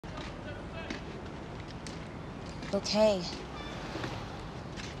Okay.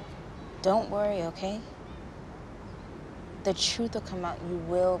 Don't worry, okay? The truth will come out. You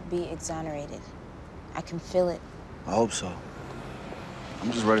will be exonerated. I can feel it. I hope so.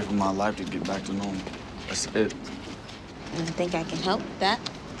 I'm just ready for my life to get back to normal. That's it. You think I can help with that?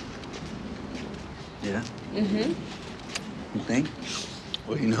 Yeah? Mm-hmm. You think?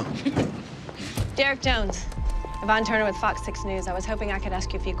 Well, you know. Derek Jones, Yvonne Turner with Fox 6 News. I was hoping I could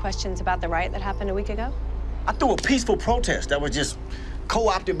ask you a few questions about the riot that happened a week ago. I threw a peaceful protest that was just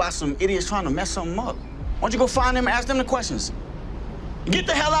co-opted by some idiots trying to mess something up. Why don't you go find them and ask them the questions? Get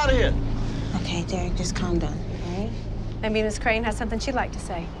the hell out of here! Okay, Derek, just calm down, all right? Maybe Miss Crane has something she'd like to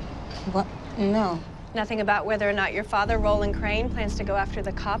say. What? No. Nothing about whether or not your father, Roland Crane, plans to go after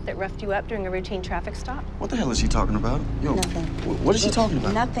the cop that roughed you up during a routine traffic stop? What the hell is she talking about? Yo, Nothing. What is she talking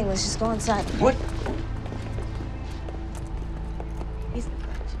about? Nothing. Let's just go inside. What?